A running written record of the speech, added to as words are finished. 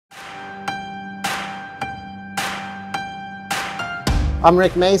I'm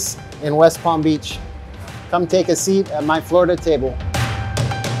Rick Mace in West Palm Beach. Come take a seat at my Florida table.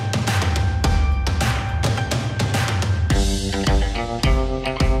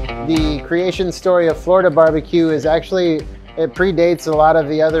 The creation story of Florida barbecue is actually, it predates a lot of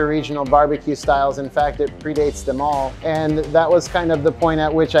the other regional barbecue styles. In fact, it predates them all. And that was kind of the point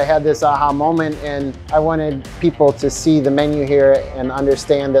at which I had this aha moment, and I wanted people to see the menu here and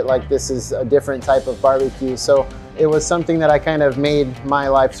understand that like this is a different type of barbecue. So it was something that I kind of made my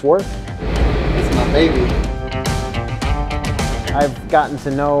life's work. It's my baby. I've gotten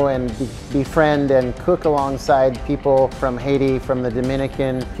to know and befriend and cook alongside people from Haiti, from the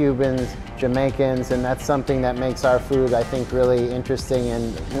Dominican, Cubans, Jamaicans, and that's something that makes our food, I think, really interesting.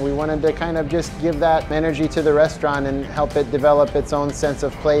 And we wanted to kind of just give that energy to the restaurant and help it develop its own sense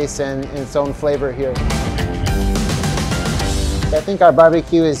of place and its own flavor here. I think our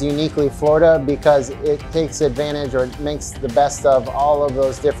barbecue is uniquely Florida because it takes advantage or makes the best of all of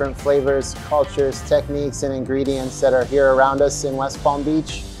those different flavors, cultures, techniques, and ingredients that are here around us in West Palm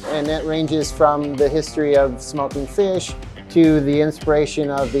Beach. And it ranges from the history of smoking fish to the inspiration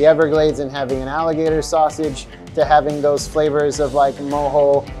of the Everglades and having an alligator sausage, to having those flavors of like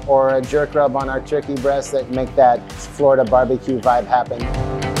mojo or a jerk rub on our turkey breast that make that Florida barbecue vibe happen.